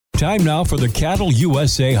Time now for the Cattle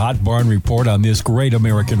USA Hot Barn Report on this great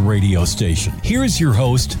American radio station. Here's your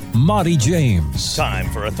host, Monty James. Time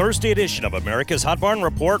for a Thursday edition of America's Hot Barn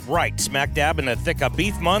Report, right smack dab in the thick of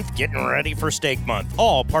beef month, getting ready for steak month.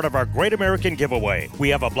 All part of our Great American Giveaway. We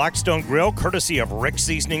have a Blackstone grill courtesy of Rick's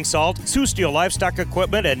Seasoning Salt, Sioux Steel Livestock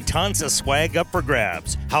Equipment, and tons of swag up for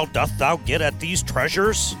grabs. How doth thou get at these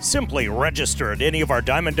treasures? Simply register at any of our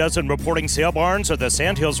Diamond Dozen reporting sale barns or the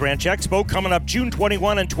Sandhills Ranch Expo coming up June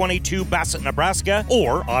 21 and 22, Bassett, Nebraska,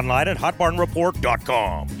 or online at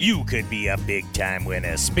hotbarnreport.com. You could be a big-time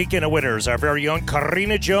winner. Speaking of winners, our very own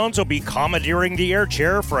Karina Jones will be commandeering the air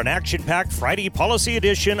chair for an action-packed Friday policy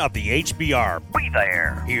edition of the HBR. Be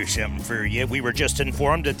there. Here's something for you. We were just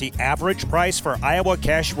informed that the average price for Iowa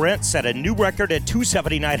cash rent set a new record at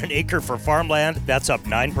 $279 an acre for farmland. That's up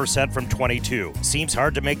 9% from 22. Seems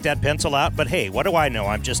hard to make that pencil out, but hey, what do I know?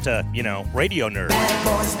 I'm just a, radio nerd.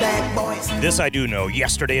 Bad boys. This I do know.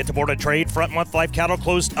 Yesterday at the Board of Trade, front month live cattle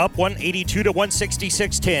closed up 182 to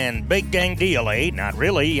 166.10. Big gang deal, eh? Not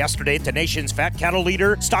really. Yesterday at the nation's fat cattle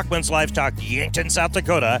leader, Stockman's Livestock, Yankton, South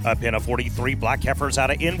Dakota, a pen of 43 black heifers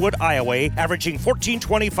out of Inwood, Iowa, averaging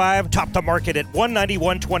 $14.25, topped the market at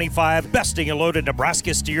 $191.25, besting a load of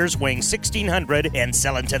Nebraska steers weighing 1,600 and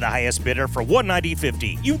selling to the highest bidder for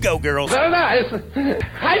 $190.50. You go, girls. Very nice.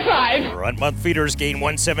 High five. Front month feeders gain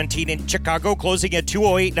 117 in Chicago, closing at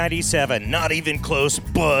 208.97. Not even close,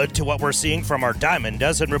 bud, to what we're seeing from our Diamond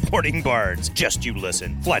Dozen reporting barns. Just you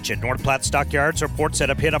listen. Fletch at North Platte Stockyards reports that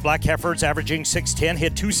a pin of black heifers averaging 610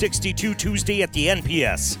 hit 262 Tuesday at the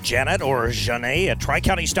NPS. Janet or Janet at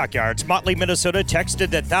Tri-County Stockyards, Motley, Minnesota, texted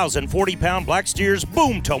that 1,040-pound black steers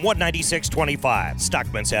boomed to 196.25.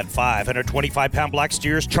 Stockman's had 525-pound black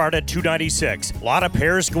steers charted 296. A lot of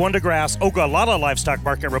pairs going to grass. Ogallala Livestock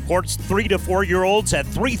Market reports 3 to 4-year-olds at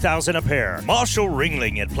 $3,000 a pair. Marshall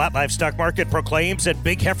Ringling at Platte Livestock Market proclaims that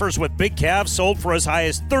big heifers with big calves sold for as high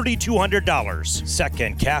as $3,200.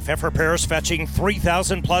 Second calf heifer pairs fetching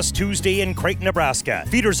 $3,000 plus Tuesday in Creighton, Nebraska.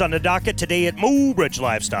 Feeders on the docket today at Mobridge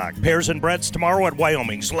Livestock. Pairs and breds tomorrow at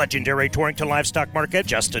Wyoming's legendary Torrington Livestock Market.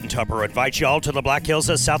 Justin Tupper invites y'all to the Black Hills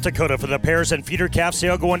of South Dakota for the pairs and feeder calf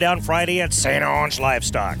sale going down Friday at St. Ange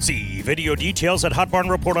Livestock. See video details at Hot Barn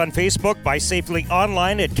Report on Facebook. Buy safely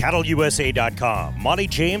online at cattleusa.com. Monty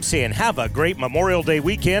James saying have a great Memorial Day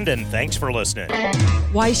weekend and thanks for listening.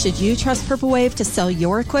 Why should you trust Purple Wave to sell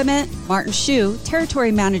your equipment? Martin Shue,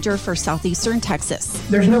 Territory Manager for Southeastern Texas.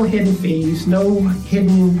 There's no hidden fees, no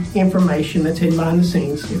hidden information that's hidden behind the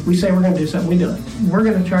scenes. If we say we're going to do something, we do it. We're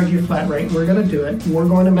going to charge you a flat rate. We're going to do it. We're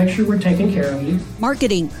going to make sure we're taking care of you.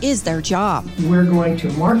 Marketing is their job. We're going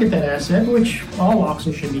to market that asset, which all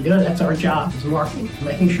auctions should be doing. That's our job, is marketing.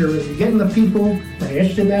 Making sure that you're getting the people that are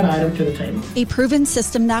interested in that item to the table. A proven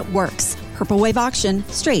system that works. Purple Wave Auction,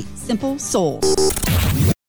 straight, simple, sold.